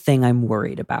 What's the thing I'm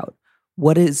worried about?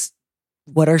 What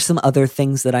are some other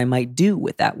things that I might do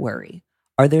with that worry?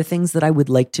 Are there things that I would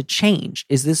like to change?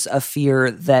 Is this a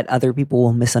fear that other people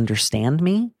will misunderstand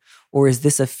me? Or is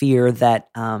this a fear that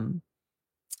I'm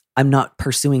not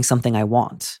pursuing something I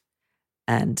want?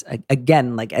 And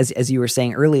again, like as you were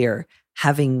saying earlier,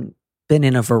 having been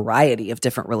in a variety of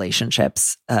different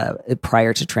relationships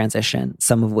prior to transition,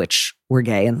 some of which were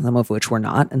gay and some of which were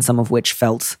not, and some of which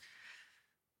felt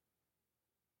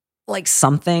like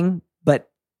something, but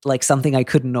like something I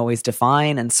couldn't always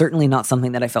define, and certainly not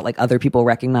something that I felt like other people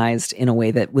recognized in a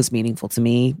way that was meaningful to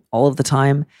me all of the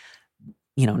time.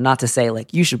 You know, not to say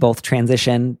like you should both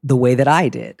transition the way that I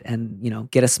did and, you know,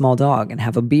 get a small dog and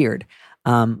have a beard.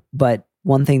 But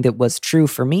one thing that was true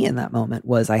for me in that moment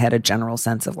was I had a general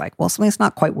sense of like, well, something's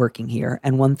not quite working here.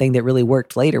 And one thing that really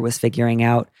worked later was figuring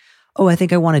out, oh, I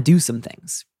think I want to do some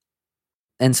things.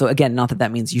 And so again, not that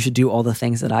that means you should do all the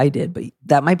things that I did, but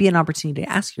that might be an opportunity to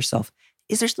ask yourself,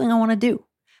 is there something I want to do?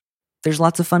 There's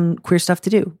lots of fun queer stuff to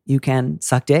do. You can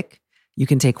suck dick. You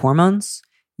can take hormones.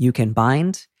 You can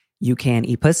bind. You can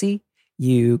eat pussy.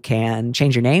 You can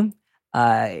change your name.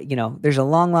 You know, there's a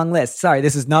long, long list. Sorry,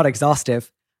 this is not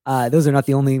exhaustive. Those are not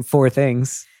the only 4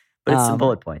 things. But it's some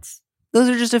bullet points. Those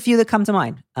are just a few that come to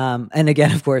mind. And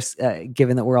again, of course,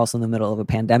 given that we're also in the middle of a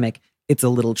pandemic, it's a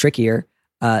little trickier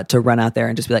to run out there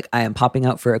and just be like, I am popping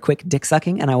out for a quick dick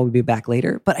sucking and I will be back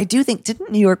later. But I do think,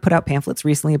 didn't New York put out pamphlets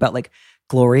recently about like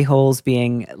glory holes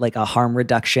being like a harm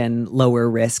reduction, lower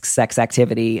risk sex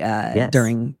activity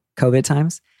during COVID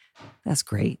times? That's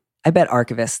great. I bet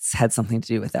archivists had something to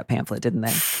do with that pamphlet, didn't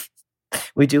they?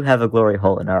 We do have a glory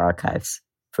hole in our archives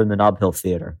from the Nob Hill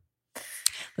Theater.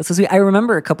 That's so sweet. I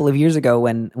remember a couple of years ago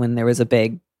when there was a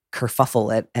big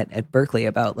kerfuffle at Berkeley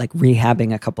about like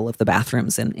rehabbing a couple of the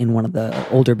bathrooms in one of the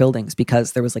older buildings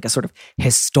because there was like a sort of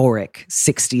historic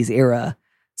 60s era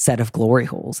set of glory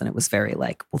holes. And it was very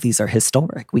like, well, these are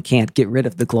historic. We can't get rid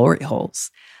of the glory holes.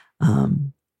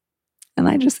 And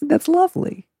I just think that's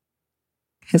lovely.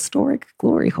 Historic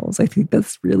glory holes. I think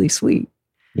that's really sweet.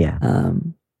 Yeah.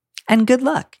 And good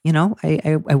luck. You know,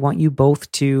 I want you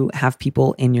both to have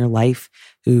people in your life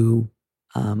who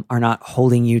are not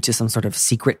holding you to some sort of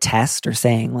secret test or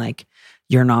saying like,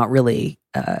 you're not really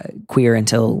queer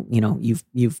until, you know,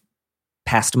 you've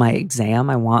passed my exam.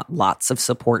 I want lots of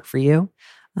support for you.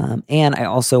 And I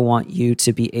also want you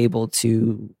to be able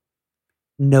to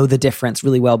know the difference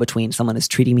really well between someone is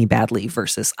treating me badly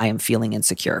versus I am feeling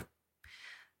insecure.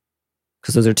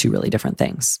 Because those are 2 really different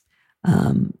things.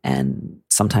 And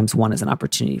sometimes one is an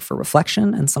opportunity for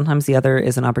reflection, and sometimes the other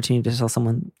is an opportunity to tell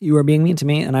someone, you are being mean to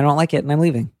me and I don't like it and I'm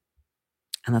leaving.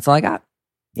 And that's all I got.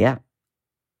 Yeah.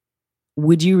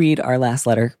 Would you read our last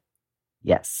letter?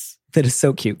 Yes. That is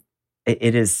so cute.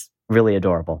 It is really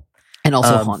adorable. And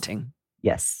also haunting.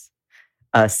 Yes.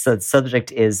 So the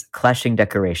subject is clashing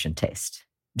decoration taste.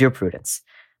 Dear Prudence,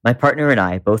 my partner and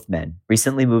I, both men,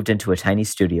 recently moved into a tiny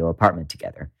studio apartment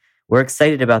together. We're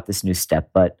excited about this new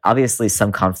step, but obviously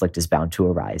some conflict is bound to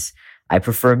arise. I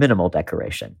prefer minimal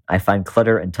decoration. I find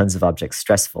clutter and tons of objects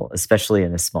stressful, especially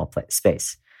in a small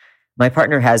space. My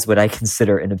partner has what I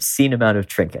consider an obscene amount of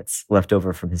trinkets left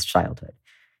over from his childhood.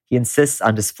 He insists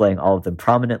on displaying all of them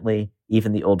prominently,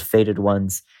 even the old faded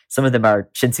ones. Some of them are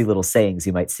chintzy little sayings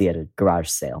you might see at a garage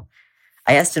sale.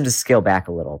 I asked him to scale back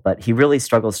a little, but he really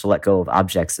struggles to let go of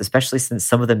objects, especially since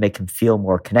some of them make him feel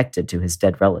more connected to his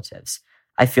dead relatives.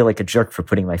 I feel like a jerk for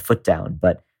putting my foot down,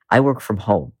 but I work from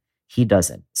home. He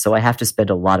doesn't, so I have to spend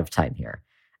a lot of time here.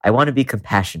 I want to be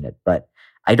compassionate, but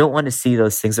I don't want to see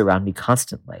those things around me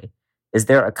constantly. Is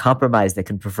there a compromise that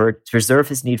can preserve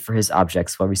his need for his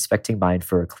objects while respecting mine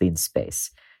for a clean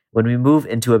space? When we move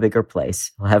into a bigger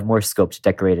place, he'll have more scope to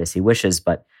decorate as he wishes,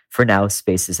 but for now,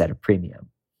 space is at a premium.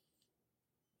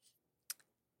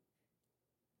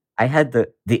 I had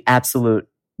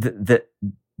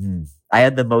I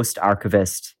had the most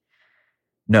archivist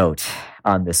note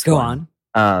on this one.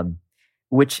 Go on.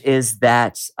 Which is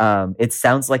that it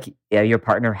sounds like your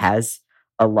partner has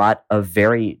a lot of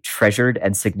very treasured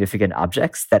and significant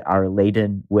objects that are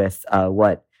laden with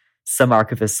what some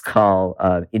archivists call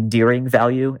endearing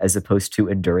value as opposed to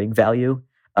enduring value.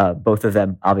 Both of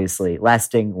them obviously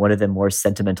lasting, one of them more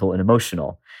sentimental and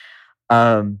emotional.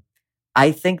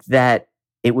 I think that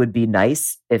it would be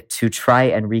nice to try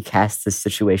and recast this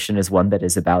situation as one that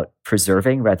is about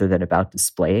preserving rather than about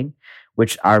displaying,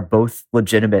 which are both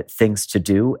legitimate things to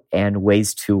do and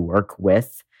ways to work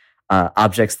with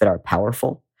objects that are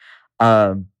powerful.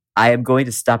 I I am going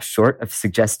to stop short of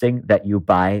suggesting that you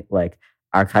buy like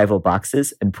archival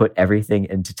boxes and put everything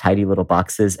into tiny little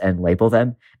boxes and label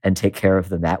them and take care of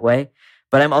them that way.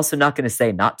 But I'm also not going to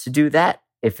say not to do that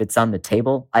if it's on the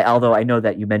table. Although I know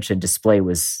that you mentioned display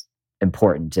was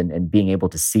important and being able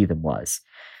to see them was.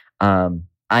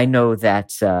 I know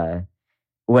that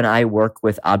when I work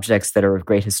with objects that are of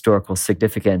great historical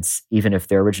significance, even if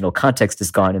their original context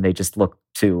is gone and they just look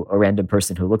to a random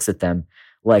person who looks at them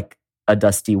like a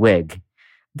dusty wig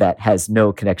that has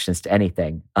no connections to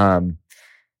anything,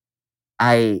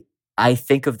 I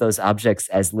think of those objects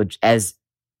as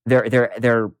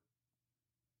their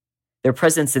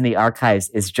presence in the archives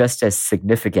is just as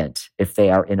significant if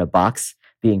they are in a box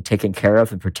being taken care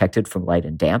of and protected from light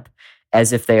and damp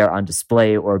as if they are on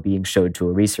display or being showed to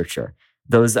a researcher.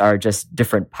 Those are just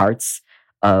different parts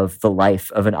of the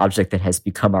life of an object that has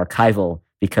become archival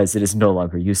because it is no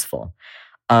longer useful.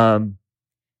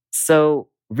 So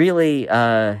really,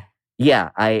 I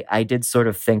did sort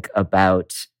of think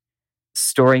about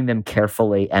storing them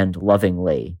carefully and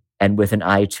lovingly and with an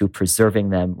eye to preserving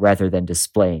them rather than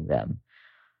displaying them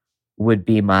would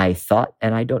be my thought.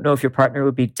 And I don't know if your partner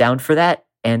would be down for that.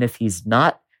 And if he's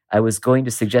not, I was going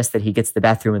to suggest that he gets the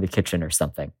bathroom or the kitchen or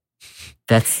something.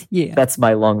 That's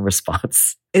my long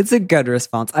response. It's a good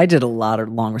response. I did a lot of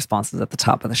long responses at the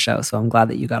top of the show, so I'm glad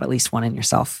that you got at least one in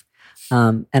yourself.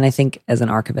 And I think as an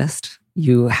archivist,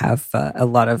 you have a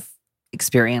lot of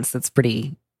experience that's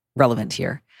pretty relevant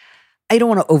here. I don't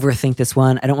want to overthink this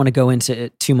one. I don't want to go into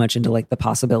too much into like the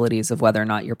possibilities of whether or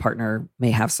not your partner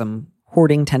may have some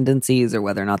hoarding tendencies or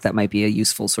whether or not that might be a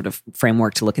useful sort of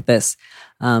framework to look at this.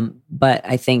 But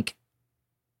I think,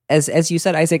 as you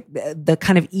said, Isaac, the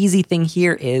kind of easy thing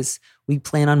here is we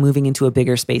plan on moving into a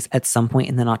bigger space at some point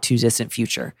in the not too distant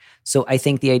future. So I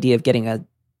think the idea of getting a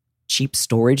cheap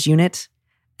storage unit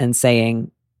and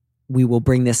saying we will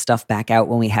bring this stuff back out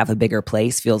when we have a bigger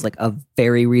place feels like a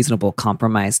very reasonable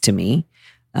compromise to me.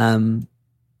 You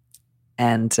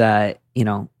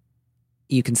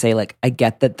can say like, I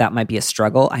get that might be a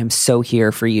struggle. I'm so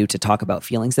here for you to talk about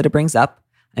feelings that it brings up.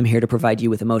 I'm here to provide you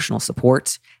with emotional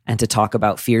support and to talk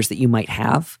about fears that you might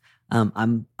have.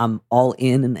 I'm all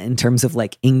in terms of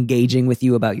like engaging with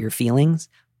you about your feelings,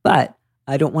 but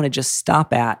I don't want to just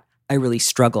stop at, I really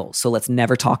struggle. So let's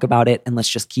never talk about it and let's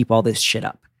just keep all this shit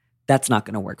up. That's not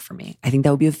going to work for me. I think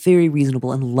that would be a very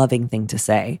reasonable and loving thing to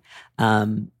say.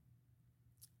 And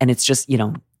it's just,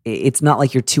 it's not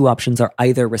like your two options are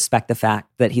either respect the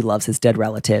fact that he loves his dead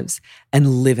relatives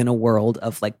and live in a world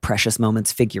of like precious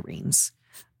moments figurines.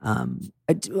 I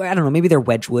don't know, maybe they're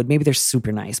Wedgwood, maybe they're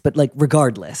super nice, but like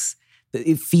regardless,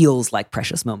 it feels like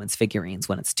precious moments figurines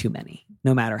when it's too many,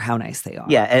 no matter how nice they are.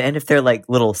 Yeah, and if they're like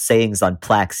little sayings on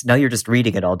plaques, now you're just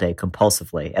reading it all day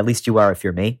compulsively. At least you are if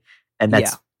you're me. And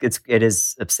it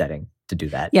is upsetting to do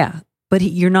that. Yeah. But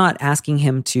you're not asking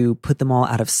him to put them all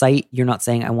out of sight. You're not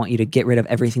saying, I want you to get rid of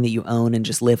everything that you own and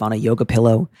just live on a yoga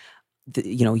pillow.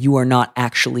 You are not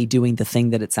actually doing the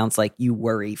thing that it sounds like you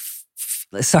worry.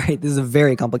 Sorry, this is a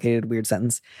very complicated, weird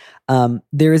sentence.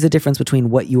 There is a difference between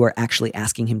what you are actually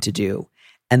asking him to do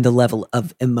and the level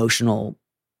of emotional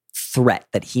threat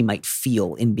that he might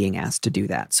feel in being asked to do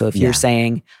that. So if you're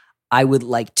saying, I would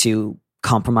like to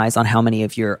compromise on how many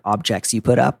of your objects you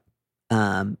put up,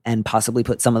 and possibly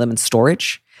put some of them in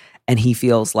storage. And he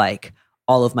feels like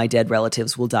all of my dead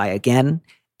relatives will die again.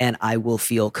 And I will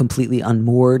feel completely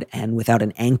unmoored and without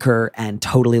an anchor and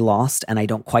totally lost. And I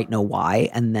don't quite know why.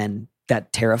 And then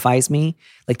that terrifies me.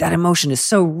 Like that emotion is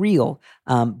so real.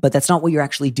 But that's not what you're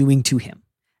actually doing to him.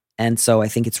 And so I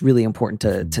think it's really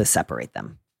important to separate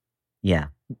them. Yeah.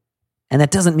 And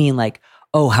that doesn't mean like,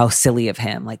 oh, how silly of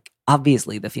him. Like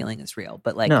obviously the feeling is real,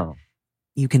 but like, no.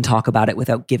 You can talk about it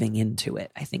without giving into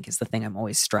it, I think is the thing I'm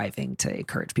always striving to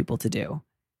encourage people to do.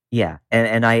 Yeah.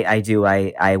 And I do.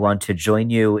 I want to join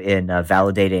you in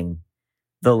validating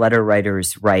the letter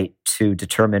writer's right to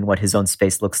determine what his own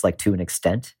space looks like to an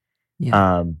extent.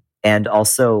 Yeah. And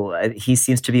also he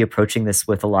seems to be approaching this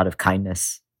with a lot of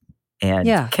kindness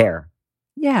and care.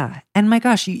 Yeah. And my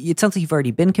gosh, it sounds like you've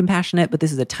already been compassionate, but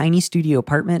this is a tiny studio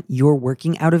apartment. You're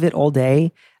working out of it all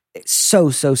day. It's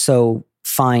so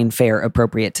fine, fair,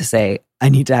 appropriate to say, I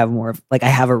need to have more of, like, I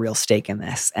have a real stake in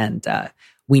this and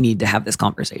we need to have this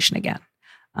conversation again.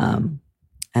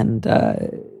 And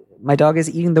my dog is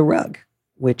eating the rug,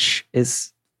 which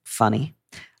is funny.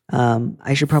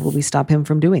 I should probably stop him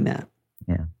from doing that.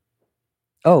 Yeah.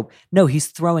 Oh, no, he's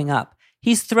throwing up.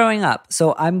 He's throwing up.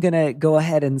 So I'm going to go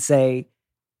ahead and say,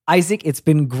 Isaac, it's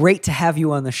been great to have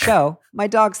you on the show. My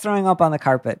dog's throwing up on the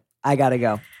carpet. I got to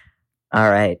go. All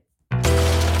right.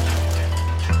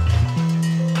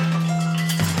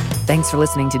 Thanks for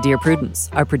listening to Dear Prudence.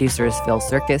 Our producer is Phil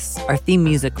Circus. Our theme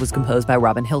music was composed by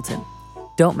Robin Hilton.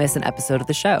 Don't miss an episode of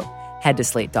the show. Head to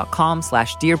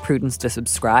slate.com/Dear Prudence to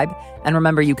subscribe. And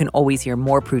remember, you can always hear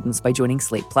more Prudence by joining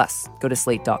Slate Plus. Go to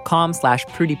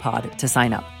slate.com/PrudyPod to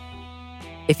sign up.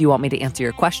 If you want me to answer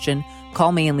your question,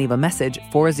 call me and leave a message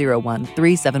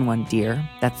 401-371-DEAR.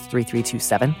 That's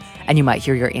 3327. And you might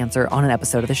hear your answer on an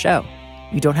episode of the show.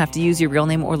 You don't have to use your real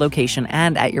name or location,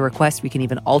 and at your request, we can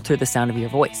even alter the sound of your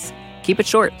voice. Keep it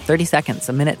short, 30 seconds,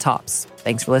 a minute tops.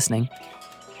 Thanks for listening.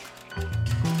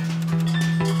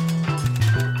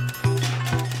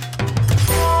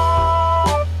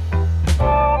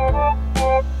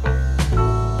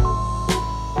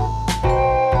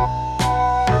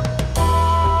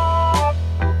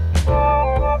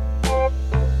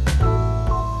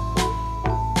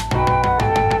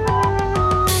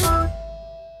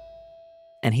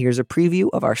 And here's a preview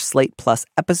of our Slate Plus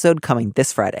episode coming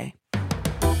this Friday.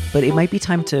 But it might be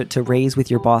time to raise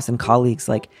with your boss and colleagues.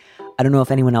 Like, I don't know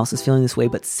if anyone else is feeling this way,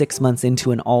 but 6 months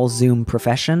into an all-Zoom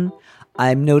profession,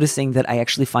 I'm noticing that I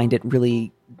actually find it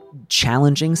really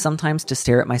challenging sometimes to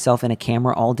stare at myself in a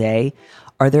camera all day.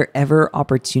 Are there ever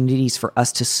opportunities for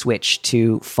us to switch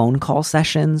to phone call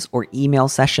sessions or email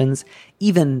sessions,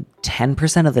 even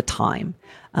 10% of the time?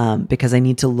 Because I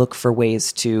need to look for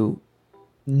ways to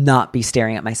not be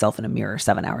staring at myself in a mirror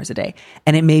 7 hours a day.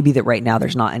 And it may be that right now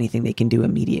there's not anything they can do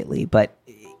immediately, but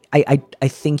I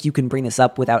think you can bring this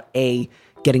up without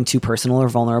getting too personal or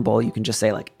vulnerable. You can just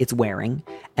say, like, it's wearing.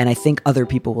 And I think other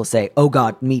people will say, oh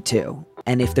God, me too.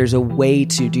 And if there's a way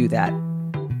to do that,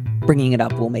 bringing it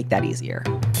up will make that easier.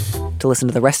 To listen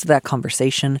to the rest of that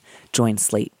conversation, join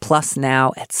Slate Plus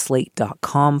now at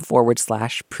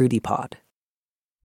slate.com/PrudyPod.